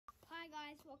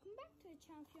welcome back to the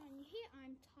channel. If you're new here,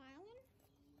 I'm Tylen.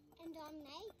 And I'm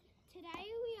Nate. Today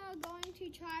we are going to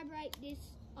try break this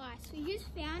ice. We just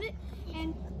found it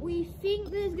and we think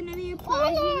there's going to be a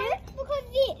prize in it. Look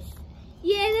at this.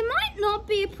 Yeah, there might not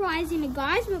be a prize in it,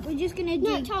 guys, but we're just going to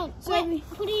dig. No, Tom, so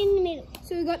put it in the middle.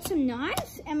 So we got some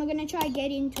knives and we're going to try to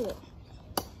get into it.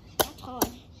 That's hard.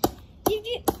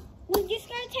 We're just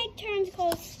going to take turns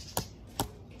because...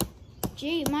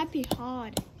 Gee, it might be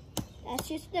hard. That's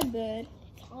just a bird.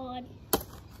 It's hard.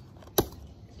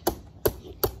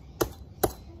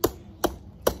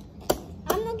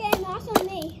 I'm not getting ice on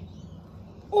me.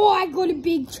 Oh, I got a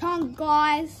big chunk,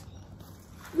 guys.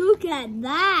 Look at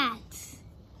that.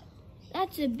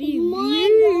 That's a big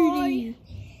beauty.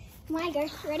 My go.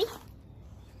 Ready?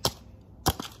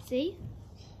 See?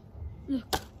 Look.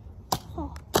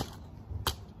 Oh.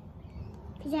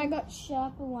 Because I got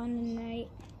sharper one than Nate.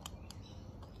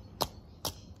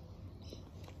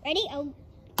 Ready? Oh,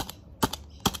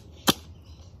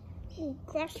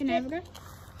 crush Can I have a go?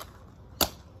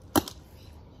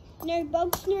 No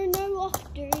bugs, no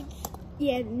rock, dudes.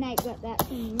 Yeah, Nate got that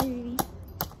from the movie.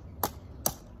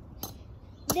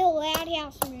 The Loud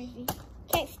House movie.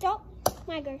 Okay, stop.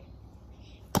 My go.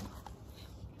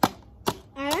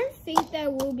 I don't think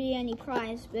there will be any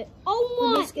prize, but Oh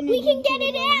my! We can get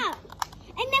it out!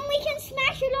 And then we can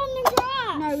smash it on the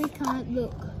grass! no, we can't.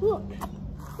 Look. Look.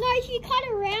 No, if you cut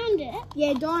around it.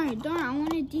 Yeah, don't. I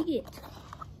want to dig it.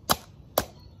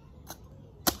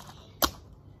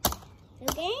 They're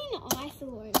getting ice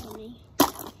all over me.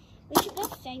 We should go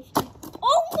safety.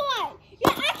 Oh my!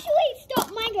 Yeah, actually, stop.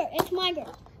 My go. It's my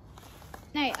go.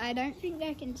 Nate, I don't think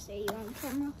they can see you on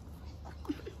camera.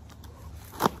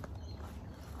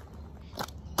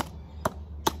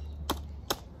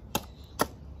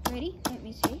 Ready? Let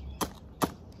me see.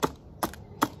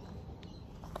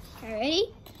 Okay,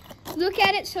 ready? Look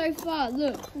at it so far.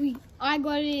 Look, I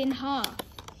got it in half.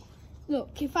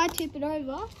 Look, if I tip it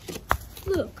over,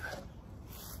 look.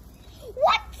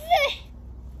 What the?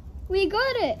 We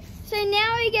got it. So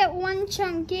now we get one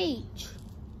chunk each.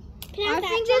 Can I have I that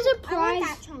think chunk? there's a I prize.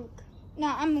 want that chunk. No,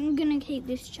 I'm gonna keep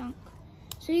this chunk.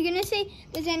 So you're gonna see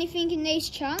if there's anything in these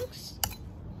chunks?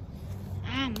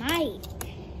 Ah, mate.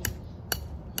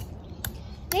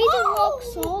 These are rock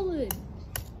solid.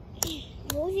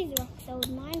 Yours is rock solid,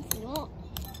 mine's not.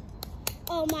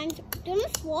 Oh, mine's... Do you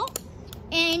want to swap?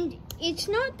 And it's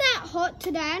not that hot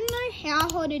today. I don't know how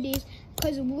hot it is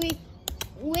because we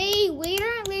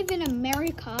don't live in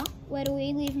America. Where do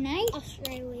we live, Nate?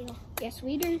 Australia. Yes,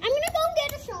 we do. I'm going to go and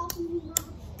get a sharpening knife.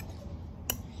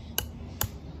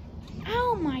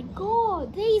 Oh my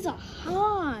God, these are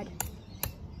hard.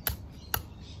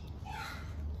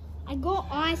 I got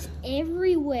ice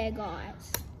everywhere,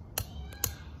 guys.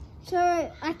 So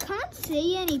I can't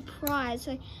see any prize,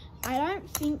 so I don't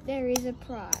think there is a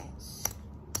prize.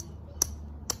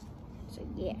 So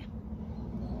yeah.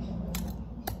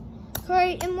 So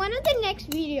in one of the next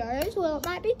videos, well, it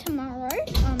might be tomorrow.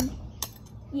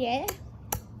 Yeah.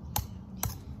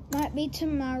 Might be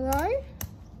tomorrow.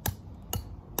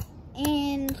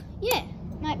 And yeah,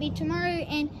 might be tomorrow,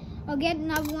 and I'll get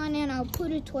another one and I'll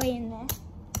put a toy in there.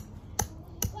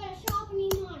 Got a sharpening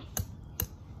knife.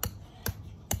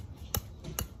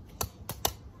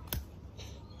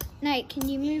 Nate, can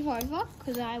you move over?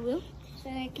 Because I will, so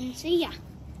they can see ya.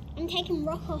 I'm taking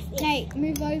rock off this. Nate,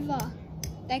 move over.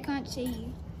 They can't see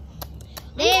you.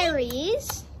 There he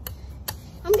is.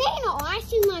 I'm getting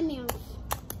ice in my mouth.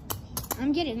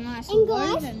 I'm getting nice And all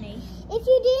guys, over me. If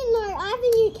you didn't know, I have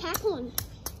a new cap on.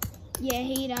 Yeah,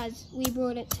 he does. We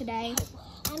brought it today.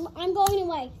 I'm going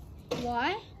away.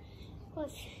 Why?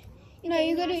 Because No,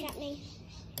 you gotta. ice at me.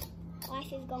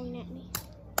 Ice is going at me.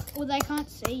 Well, they can't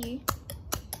see you.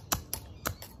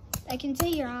 They can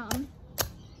see your arm.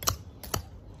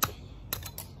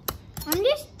 I'm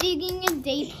just digging a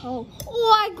deep hole.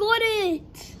 Oh, I got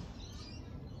it!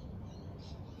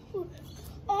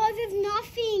 Oh, there's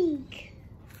nothing.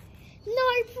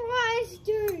 No prize,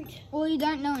 dude. Well, you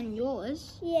don't know in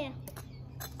yours. Yeah.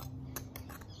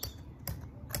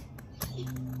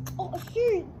 Oh,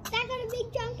 shoot. That got a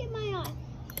big chunk in my eye.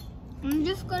 I'm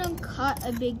just gonna cut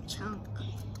a big chunk.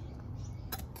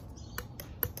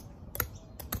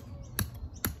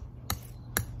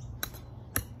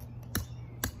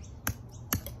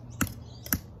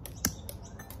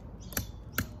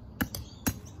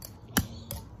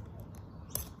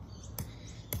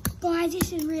 Guys,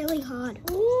 this is really hard.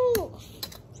 Ooh.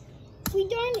 We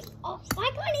don't... Oh,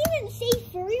 I can't even see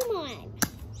through mine.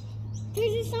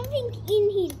 There's something in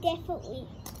here, definitely.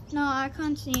 No, I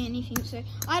can't see anything, so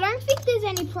I don't think there's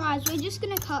any prize. We're just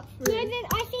gonna cut through. No,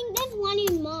 I think there's one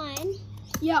in mine.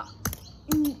 Yeah.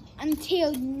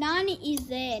 until none is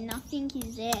there, nothing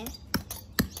is there.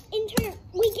 Until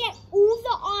we get all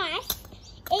the ice,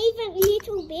 even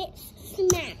little bits,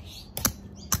 smashed.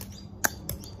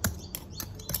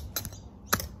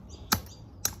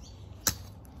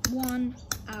 One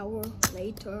hour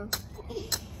later.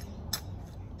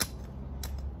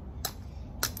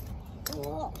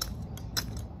 Oh.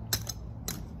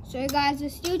 So guys, we're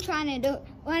still trying to do it.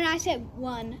 When I said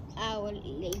 1 hour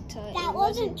later, That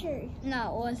wasn't true. No,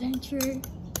 it wasn't true.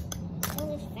 It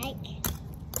was fake.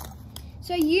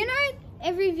 So you know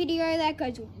every video that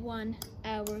goes 1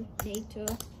 hour later.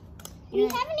 We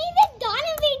haven't even done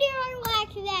a video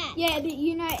like that. Yeah, but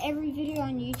you know every video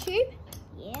on YouTube,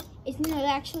 Yeah. it's not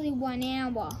actually 1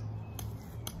 hour.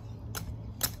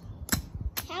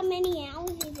 How many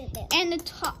hours is it then? And the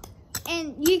top,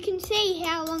 and you can see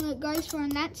how long it goes for,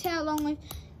 and that's how long we've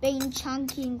been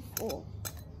chunking for.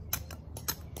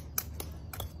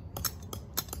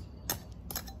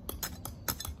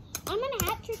 I'm on a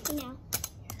hat trick now.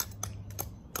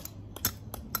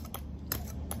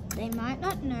 They might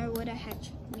not know what a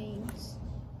hatch means.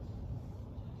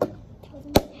 Tell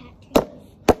them what a hat trick is.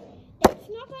 That's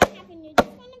not going to happen. You're just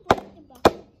going to break the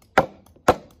bucket.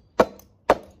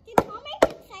 Did Mom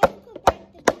even say we could break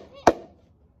the bucket?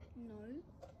 No.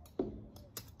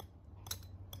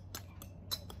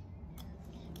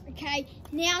 Okay,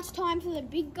 now it's time for the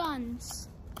big guns.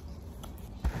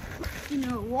 You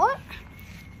know what?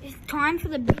 It's time for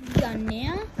the big gun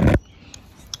now.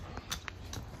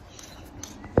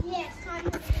 Yeah, it's time for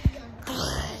the big gun.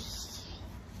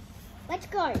 Let's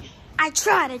go. I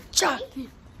try to jump.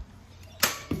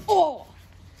 Oh.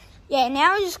 Yeah,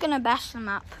 now we're just going to bash them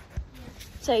up.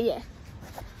 So, yeah.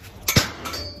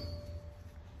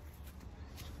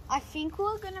 I think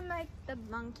we're going to make the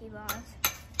monkey bars.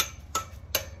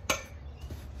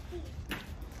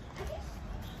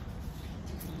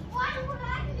 What would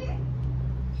I do?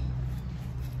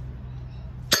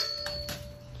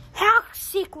 How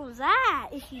sick was that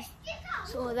if you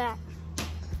saw that?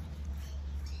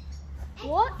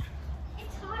 What?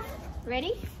 It's harder.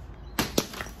 Ready?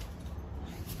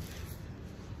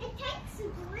 It takes the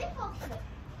grip off it.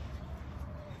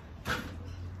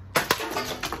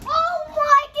 Oh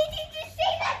my, did you just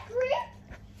see that grip?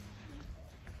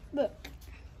 Look.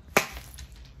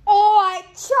 Oh, I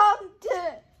chunked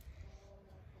it.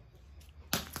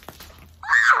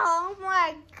 Oh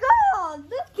my God,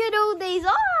 look at all these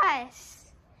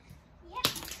ice. Yep.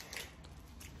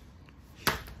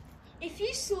 If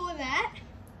you saw that,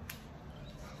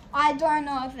 I don't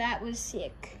know if that was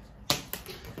sick.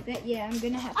 But yeah, I'm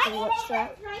gonna have to watch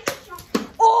that.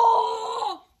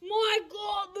 Oh my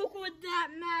God, look what that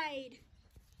made.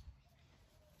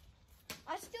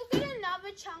 I still got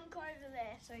another chunk over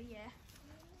there, so yeah.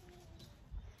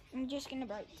 I'm just gonna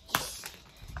break this.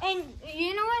 And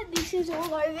you know what this is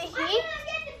all over here? I'm gonna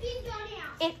get the big gun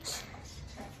out. It's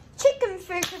chicken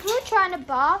food because we're trying to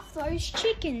bath those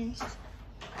chickens.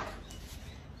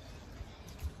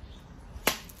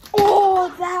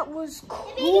 Oh, that was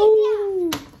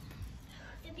cool.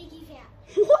 The biggie's out.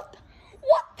 What?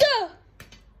 What the?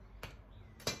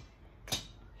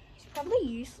 It's probably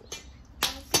useless.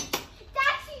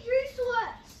 That's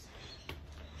useless.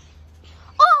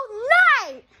 Oh,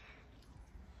 no!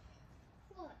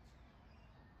 What?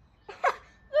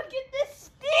 Look at the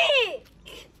stick.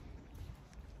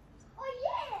 Oh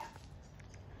yeah.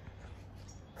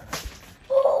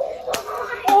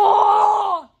 Oh,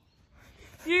 oh!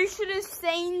 You should have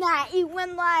seen that. It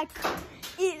went like,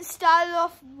 it started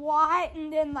off white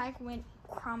and then like went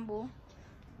crumble.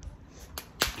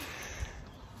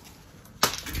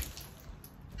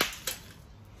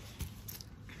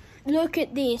 Look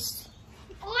at this.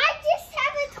 I just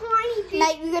have a tiny bit.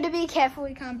 Mate, you gotta be careful,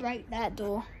 we can't break that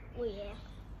door. Oh yeah.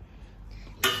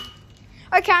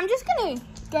 Okay, I'm just gonna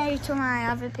go to my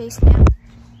other piece now.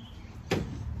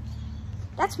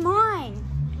 That's mine.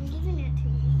 I'm giving it to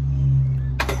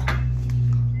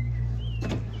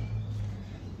you.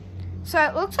 So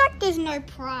it looks like there's no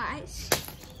prize.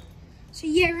 So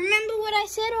yeah, remember what I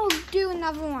said? I'll do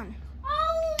another one.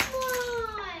 Oh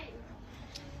my!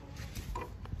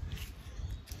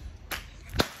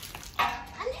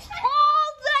 I'm just gonna,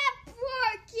 All that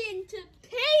broke into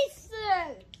pieces.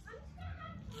 I'm just gonna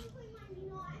have to with my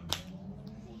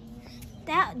knife.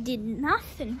 That did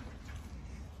nothing.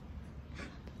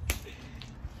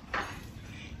 I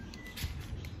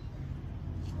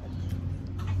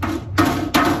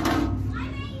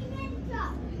made it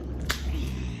up.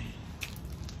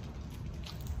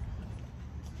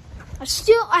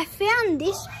 I found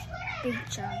this big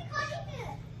chunk.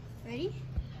 Ready?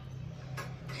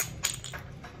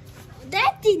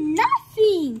 That did nothing.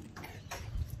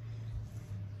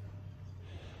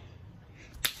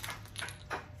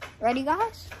 Ready,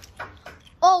 guys?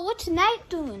 Oh, what's Nate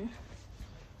doing?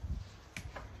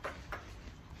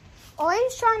 Oh,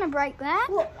 he's trying to break that.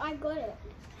 Look, I got it.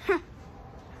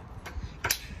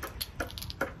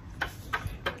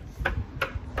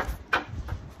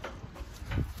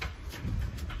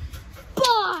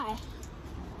 Bye.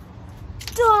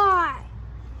 Die.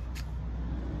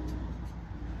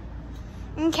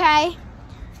 Okay,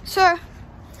 so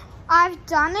I've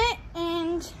done it,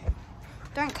 and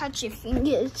don't cut your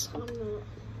fingers. I'm not.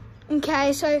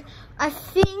 Okay, so I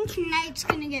think Nate's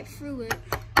gonna get through it.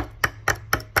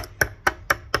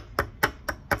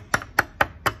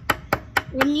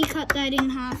 When you cut that in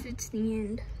half, it's the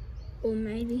end. Or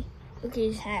maybe. Look at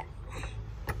his hat.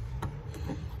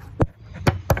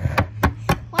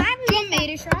 What happened? Do you want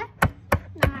me to try?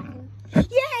 No.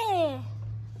 Yeah!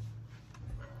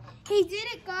 He did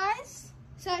it, guys.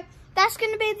 So that's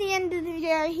going to be the end of the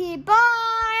video here.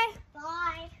 Bye!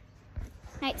 Bye.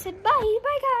 Nate said bye.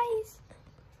 Bye, guys.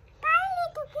 Bye,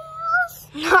 little girls.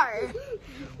 No.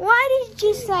 Why did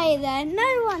you say that?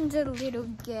 No one's a little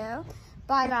girl.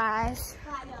 Bye, guys.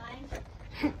 Bye,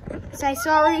 guys. Say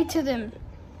sorry to them.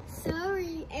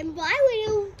 Sorry. And bye,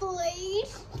 little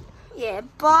boys. Yeah,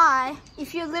 bye.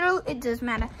 If you're little, it does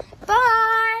matter.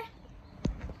 Bye.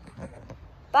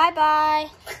 Bye-bye.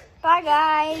 Bye,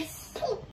 guys.